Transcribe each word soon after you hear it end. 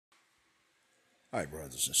Hi,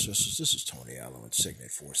 brothers and sisters. This is Tony Allen with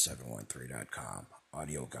Signet4713.com,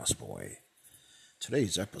 Audio Gospel Way.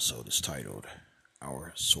 Today's episode is titled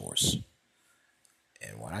Our Source.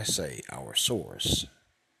 And when I say our source,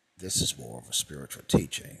 this is more of a spiritual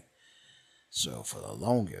teaching. So, for the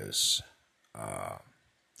longest,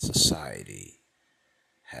 society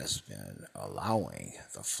has been allowing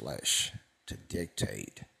the flesh to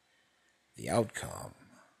dictate the outcome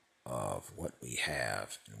of what we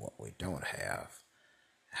have and what we don't have,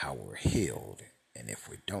 how we're healed, and if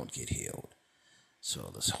we don't get healed.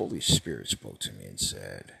 So the Holy Spirit spoke to me and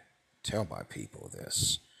said, tell my people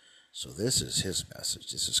this. So this is his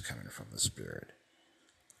message. This is coming from the Spirit.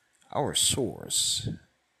 Our source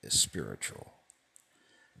is spiritual.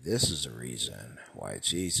 This is the reason why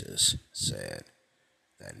Jesus said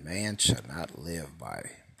that man shall not live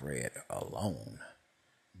by bread alone,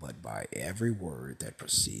 but by every word that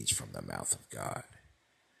proceeds from the mouth of God.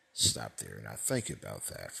 Stop there and I think about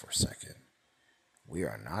that for a second. We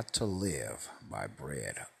are not to live by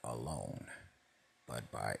bread alone,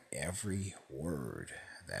 but by every word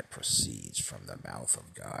that proceeds from the mouth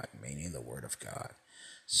of God, meaning the word of God.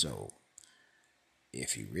 So,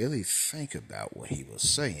 if you really think about what he was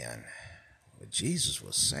saying, what Jesus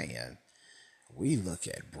was saying, we look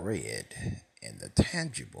at bread in the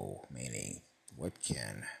tangible, meaning what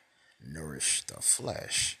can nourish the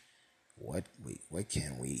flesh.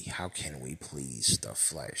 How can we please the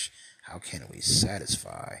flesh? How can we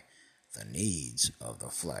satisfy the needs of the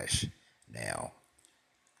flesh? Now,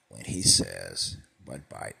 when he says, but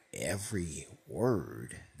by every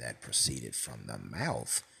word that proceeded from the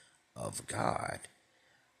mouth of God,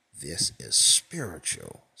 this is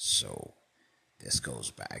spiritual. So this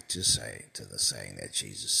goes back to the saying that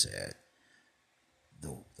Jesus said,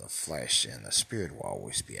 the flesh and the spirit will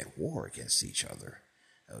always be at war against each other.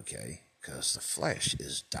 Okay? Because the flesh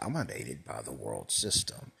is dominated by the world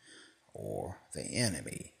system or the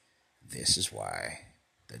enemy. This is why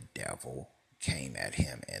the devil came at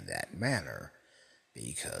him in that manner,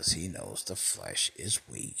 because he knows the flesh is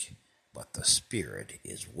weak, but the spirit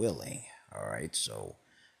is willing. All right, so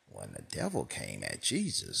when the devil came at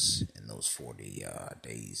Jesus in those 40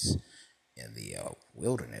 days in the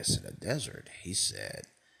wilderness, in the desert, he said,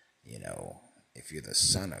 if you're the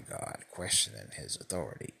Son of God, questioning his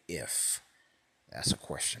authority. If, that's a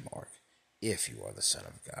question mark. If you are the Son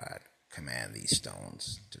of God, command these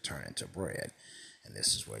stones to turn into bread. And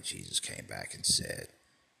this is where Jesus came back and said,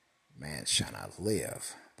 man shall not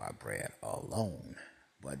live by bread alone,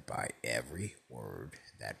 but by every word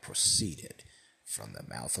that proceeded from the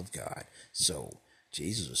mouth of God. So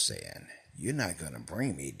Jesus was saying, you're not going to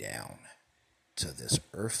bring me down to this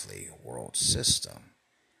earthly world system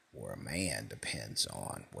where man depends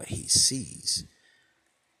on what he sees.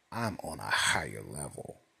 I'm on a higher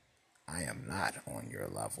level. I am not on your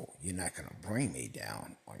level. You're not going to bring me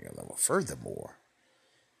down on your level. Furthermore,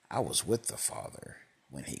 I was with the Father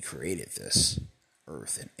when he created this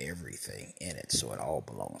earth and everything in it, so it all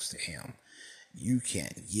belongs to him. You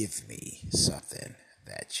can't give me something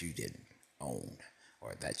that you didn't own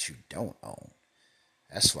or that you don't own.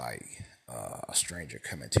 That's like a stranger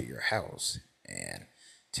coming to your house and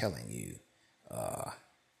telling you,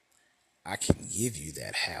 I can give you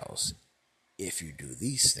that house if you do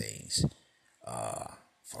these things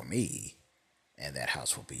for me, and that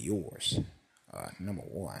house will be yours. Number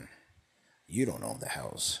one, you don't own the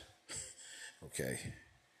house, okay?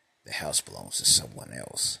 The house belongs to someone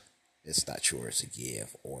else. It's not yours to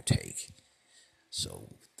give or take.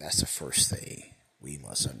 So that's the first thing we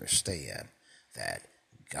must understand, that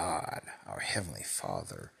God, our Heavenly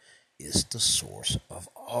Father, is the source of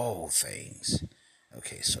all things.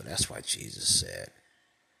 Okay, so that's why Jesus said,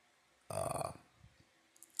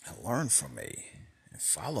 learn from me and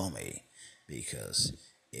follow me, because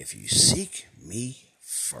if you seek me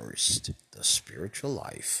first, the spiritual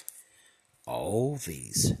life, all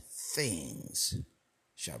these things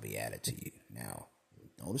shall be added to you. Now,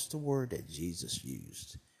 notice the word that Jesus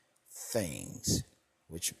used, things,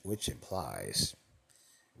 which implies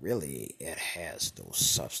really it has no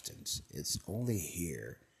substance. It's only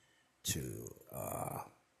here to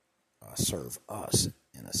serve us,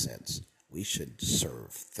 in a sense. We should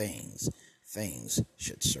serve things. Things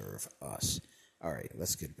should serve us. All right,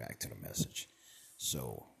 let's get back to the message.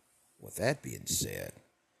 So, with that being said,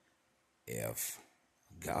 if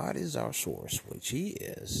God is our source, which he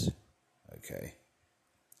is, okay,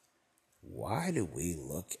 why do we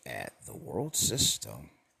look at the world system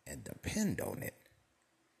and depend on it?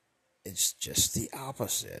 It's just the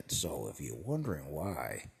opposite. So if you're wondering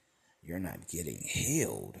why you're not getting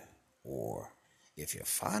healed, or if your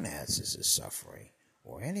finances is suffering,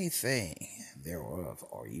 or anything thereof,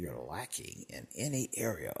 or you're lacking in any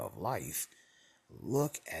area of life,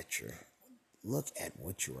 look at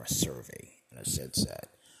what you are serving in a sense that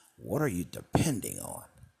what are you depending on?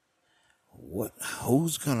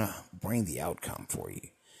 Who's gonna bring the outcome for you?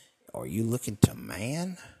 Are you looking to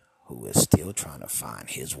man, who is still trying to find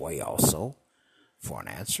his way also for an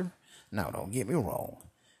answer? Now, don't get me wrong.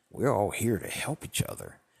 We're all here to help each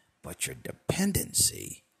other, but your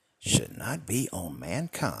dependency should not be on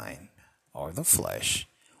mankind or the flesh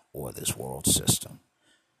or this world system.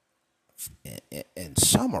 In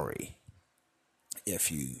summary,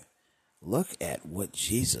 if you look at what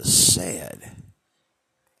Jesus said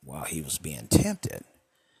while he was being tempted,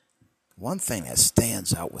 one thing that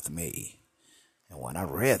stands out with me, and when I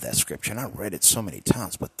read that scripture, and I read it so many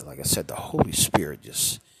times, but like I said, the Holy Spirit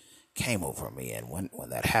just came over me, and when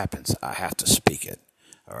that happens, I have to speak it.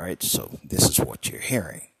 All right, so this is what you're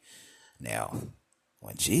hearing. Now,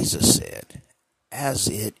 when Jesus said, as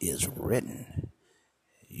it is written,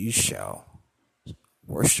 you shall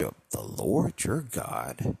worship the Lord your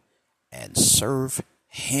God and serve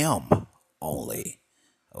him only.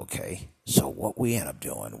 Okay, so what we end up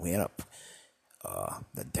doing,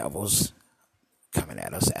 the devil's coming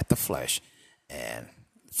at us at the flesh, and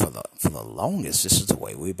for the longest, this is the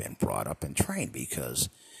way we've been brought up and trained, because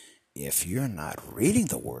if you're not reading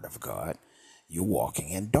the Word of God, you're walking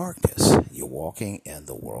in darkness. You're walking in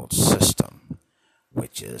the world system,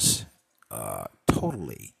 which is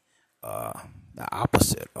totally the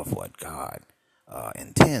opposite of what God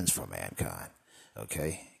intends for mankind.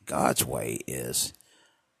 Okay, God's way is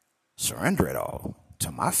surrender it all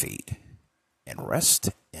to my feet and rest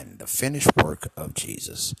in the finished work of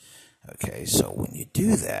Jesus. Okay, so when you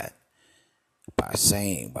do that, by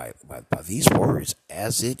saying, by these words,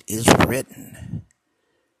 as it is written,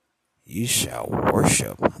 you shall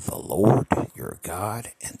worship the Lord your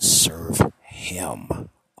God and serve him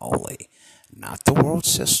only. Not the world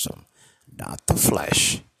system, not the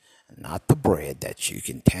flesh, not the bread that you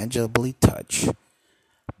can tangibly touch,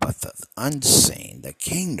 but the unseen, the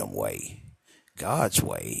kingdom way. God's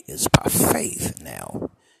way is by faith. Now,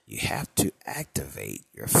 you have to activate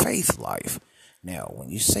your faith life. Now, when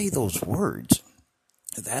you say those words,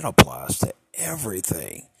 that applies to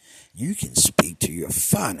everything. You can speak to your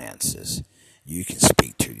finances. You can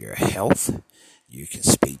speak to your health. You can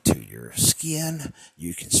speak to your skin.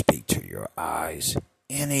 You can speak to your eyes.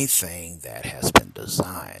 Anything that has been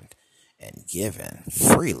designed and given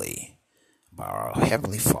freely by our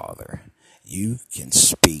Heavenly Father, you can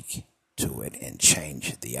speak to it and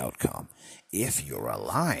change the outcome. If you're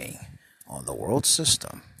relying on the world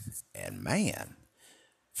system and man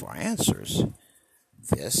for answers,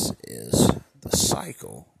 this is the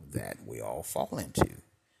cycle that we all fall into.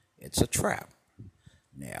 It's a trap.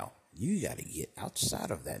 Now, you got to get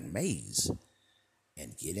outside of that maze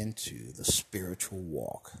and get into the spiritual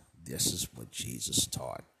walk. This is what Jesus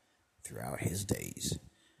taught throughout his days.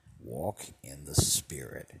 Walk in the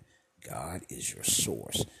Spirit. God is your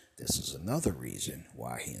source. This is another reason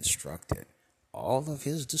why he instructed all of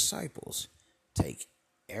his disciples, take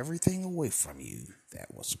everything away from you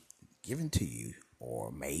that was given to you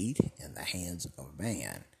or made in the hands of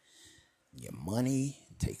man. Your money,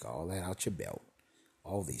 take all that out your belt.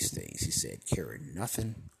 All these things. He said, carry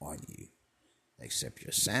nothing on you except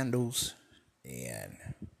your sandals and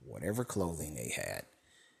whatever clothing they had,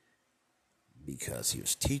 because he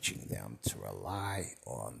was teaching them to rely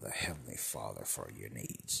on the Heavenly Father for your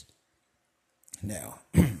needs. Now,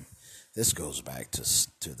 this goes back to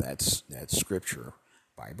that scripture,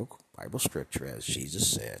 Bible scripture, as Jesus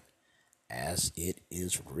said, as it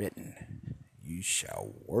is written, you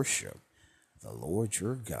shall worship the Lord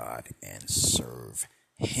your God and serve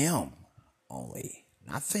him only,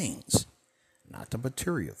 not things, not the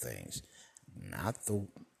material things, not the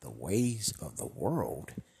ways of the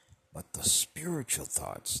world, but the spiritual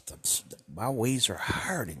thoughts. My ways are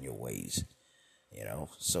higher than your ways.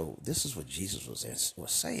 So this is what Jesus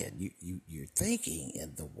was saying. You're thinking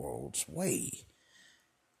in the world's way.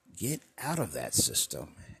 Get out of that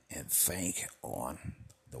system and think on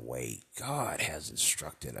the way God has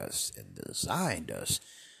instructed us and designed us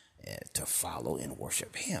to follow and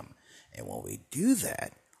worship him. And when we do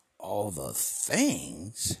that, all the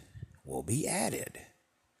things will be added.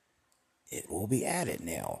 It will be added.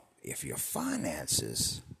 Now, if your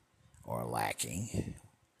finances are lacking,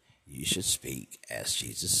 you should speak, as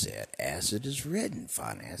Jesus said, as it is written,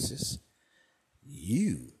 finances,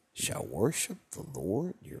 you shall worship the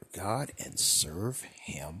Lord your God and serve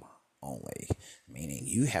him only. Meaning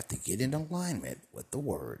you have to get in alignment with the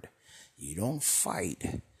word. You don't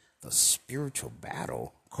fight the spiritual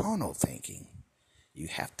battle, carnal thinking. You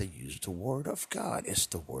have to use the Word of God. It's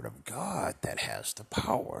the Word of God that has the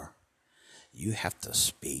power. You have to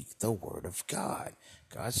speak the Word of God.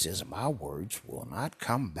 God says, my words will not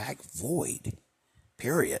come back void.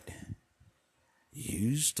 Period.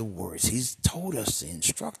 Use the words. He's told us,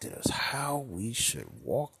 instructed us how we should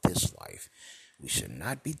walk this life. We should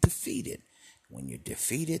not be defeated. When you're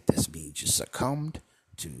defeated, that means you succumbed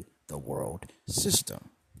to the world system.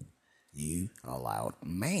 You allowed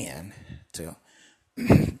man to,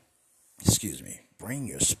 bring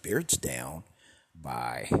your spirits down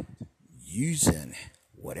by using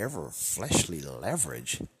whatever fleshly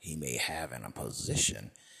leverage he may have in a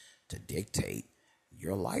position to dictate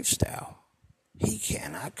your lifestyle. He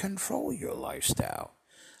cannot control your lifestyle.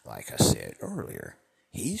 Like I said earlier,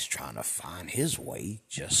 he's trying to find his way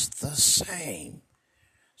just the same.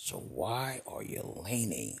 So why are you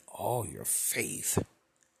leaning all your faith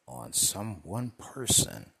on some one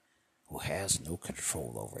person who has no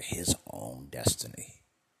control over his own destiny?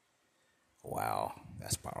 Wow,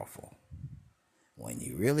 that's powerful. When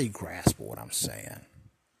you really grasp what I'm saying,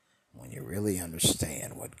 when you really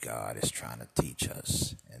understand what God is trying to teach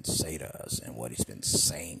us and say to us and what he's been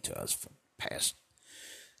saying to us for the past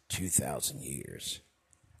 2,000 years,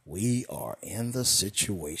 we are in the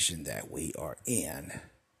situation that we are in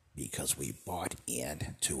because we bought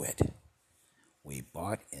into it. We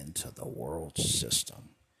bought into the world system.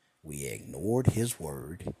 We ignored his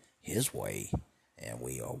word, his way, and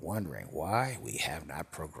we are wondering why we have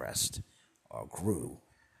not progressed or grew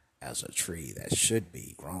as a tree that should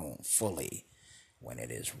be grown fully when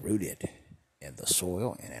it is rooted in the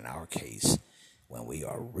soil, and in our case, when we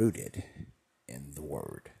are rooted in the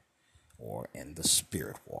Word or in the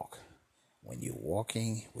Spirit walk. When you're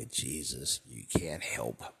walking with Jesus, you can't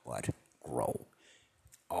help but grow.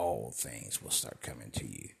 All things will start coming to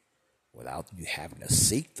you. Without you having to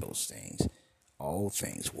seek those things, all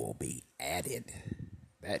things will be added.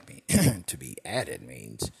 That means to be added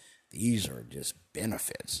means these are just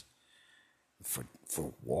benefits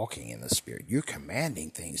for walking in the Spirit. You're commanding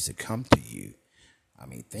things to come to you. I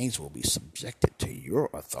mean, things will be subjected to your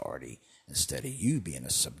authority instead of you being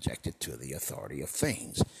subjected to the authority of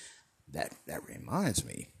things. That reminds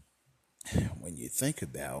me, when you think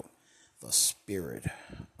about the spirit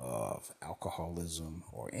of alcoholism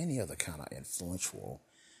or any other kind of influential,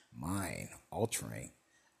 mind-altering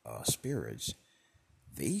spirits,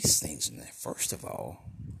 these things, first of all,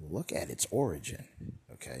 look at its origin,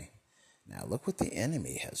 okay? Now, look what the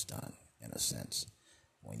enemy has done, in a sense.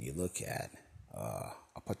 When you look at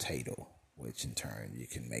a potato, which in turn you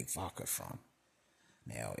can make vodka from.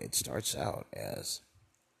 Now, it starts out as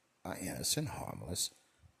an innocent, harmless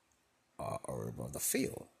herb of the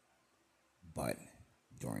field. But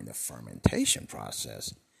during the fermentation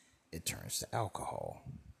process, it turns to alcohol.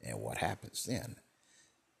 And what happens then?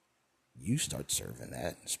 You start serving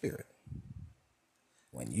that spirit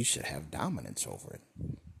when you should have dominance over it.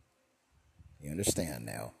 You understand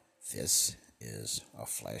now? This is a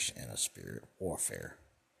flesh and a spirit warfare.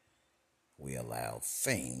 We allow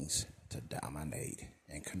things to dominate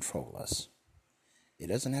and control us. It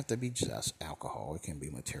doesn't have to be just alcohol. It can be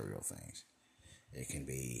material things. It can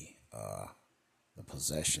be the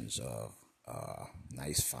possessions of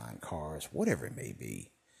nice, fine cars, whatever it may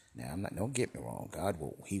be. Now, don't get me wrong. God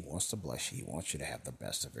He wants to bless you. He wants you to have the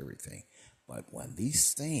best of everything. But when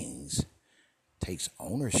these things takes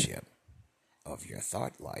ownership of your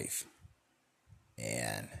thought life,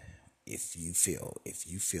 and if you feel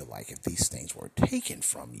like if these things were taken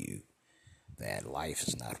from you, that life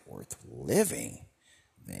is not worth living,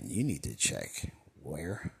 then you need to check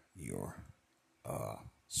where your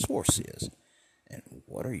source is and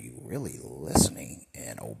what are you really listening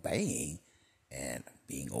and obeying and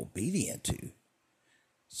being obedient to.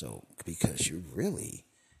 So, because you really,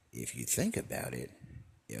 if you think about it,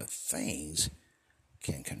 if things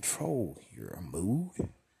can control your mood,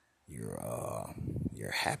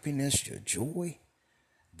 your happiness, your joy,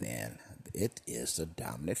 then it is the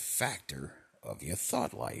dominant factor of your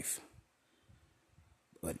thought life.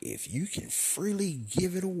 But if you can freely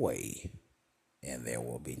give it away, and there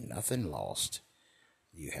will be nothing lost,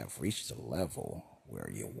 you have reached a level where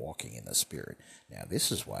you're walking in the Spirit. Now,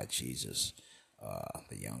 this is why Jesus,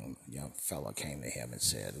 the young fella, came to him and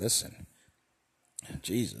said, "Listen,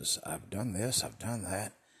 Jesus, I've done this, I've done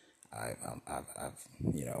that, I've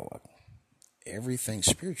everything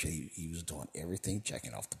spiritually. He was doing everything,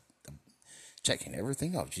 checking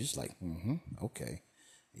everything off. Jesus, like, okay,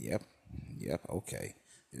 yep, okay.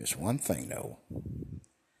 There's one thing though: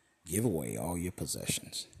 give away all your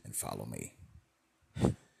possessions and follow me."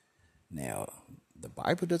 Now, The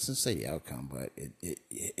Bible doesn't say the outcome, but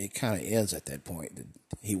it kind of ends at that point that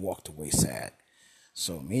he walked away sad.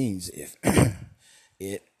 So it means if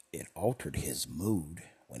it altered his mood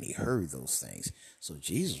when he heard those things. So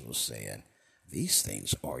Jesus was saying, these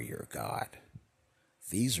things are your God.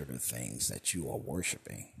 These are the things that you are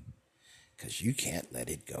worshiping, because you can't let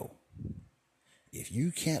it go. If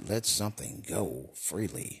you can't let something go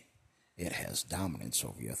freely, it has dominance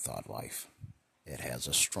over your thought life. It has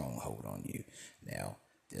a stronghold on you. Now,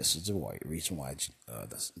 this is the reason why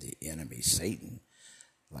the enemy, Satan,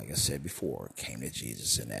 like I said before, came to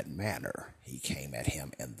Jesus in that manner. He came at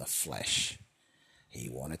him in the flesh. He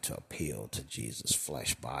wanted to appeal to Jesus'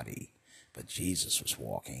 flesh body, but Jesus was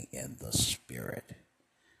walking in the Spirit.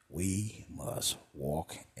 We must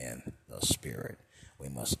walk in the Spirit. We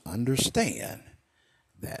must understand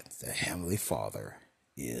that the Heavenly Father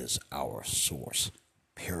is our source,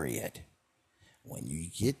 period. When you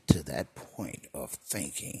get to that point of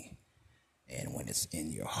thinking, and when it's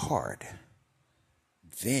in your heart,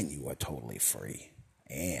 then you are totally free,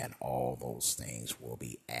 and all those things will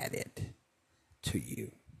be added to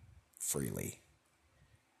you freely.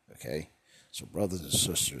 Okay? So, brothers and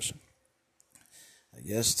sisters, I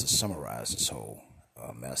guess to summarize this whole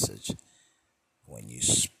message, when you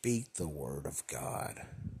speak the word of God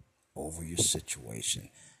over your situation,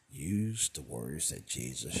 use the words that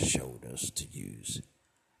Jesus showed us to use.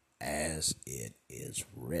 As it is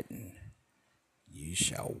written, you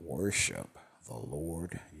shall worship the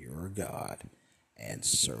Lord your God and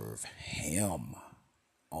serve him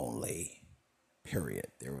only. Period.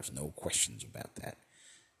 There was no questions about that.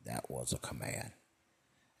 That was a command.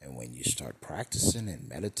 And when you start practicing and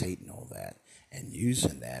meditating on that and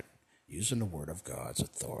using the word of God's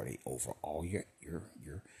authority over all your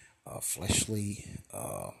fleshly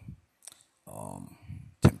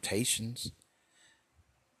temptations,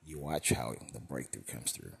 you watch how the breakthrough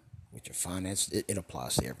comes through. With your finance, it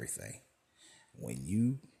applies to everything. When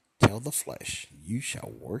you tell the flesh, you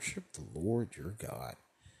shall worship the Lord your God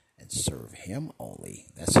and serve him only,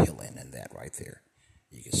 that's healing in that right there.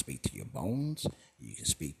 You can speak to your bones. You can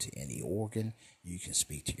speak to any organ. You can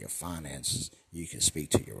speak to your finances. You can speak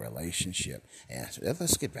to your relationship. And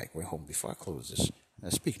let's get back. We're home before I close this. Now,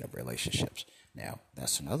 speaking of relationships, now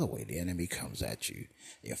that's another way the enemy comes at you.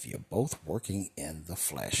 If you're both working in the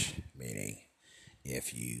flesh, meaning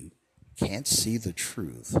if you can't see the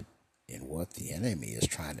truth in what the enemy is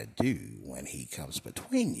trying to do when he comes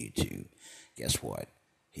between you two, guess what?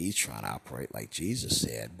 He's trying to operate like Jesus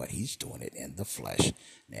said, but he's doing it in the flesh.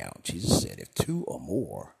 Now, Jesus said, if two or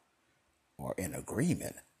more are in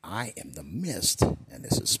agreement, I am the midst, and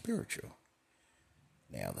this is spiritual.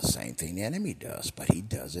 Now, the same thing the enemy does, but he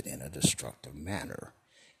does it in a destructive manner.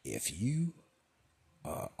 If you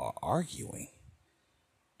are arguing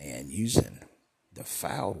and using the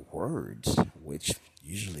foul words, which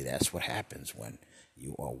usually that's what happens when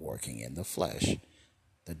you are working in the flesh,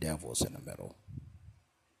 the devil's in the middle.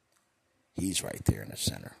 He's right there in the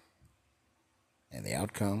center. And the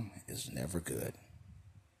outcome is never good.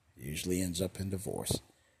 It usually ends up in divorce.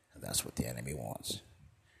 And that's what the enemy wants.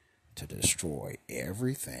 To destroy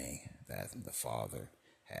everything that the Father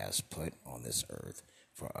has put on this earth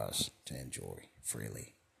for us to enjoy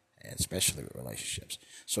freely. And especially with relationships.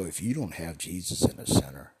 So if you don't have Jesus in the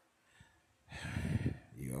center,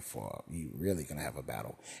 you're really going to have a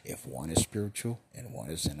battle. If one is spiritual and one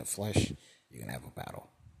is in the flesh, you're going to have a battle.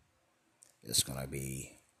 It's going to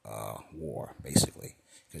be war, basically,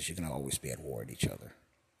 because you're going to always be at war with each other.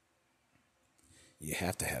 You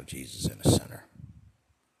have to have Jesus in the center.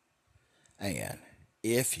 And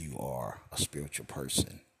if you are a spiritual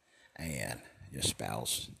person and your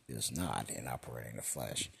spouse is not in operating the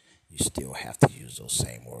flesh, you still have to use those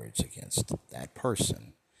same words against that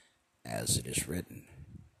person, as it is written.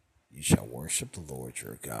 You shall worship the Lord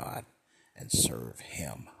your God and serve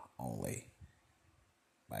him only.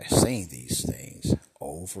 By saying these things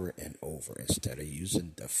over and over, instead of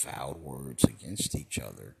using defiled words against each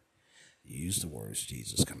other, use the words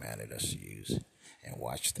Jesus commanded us to use and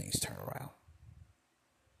watch things turn around.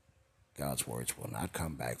 God's words will not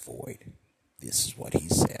come back void. This is what he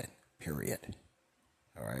said, period.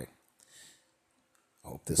 All right? I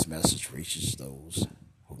hope this message reaches those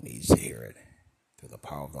who needs to hear it through the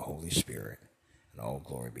power of the Holy Spirit. And all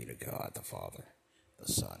glory be to God, the Father, the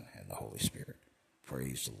Son, and the Holy Spirit.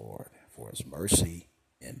 Praise the Lord, for his mercy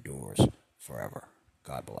endures forever.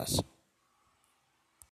 God bless.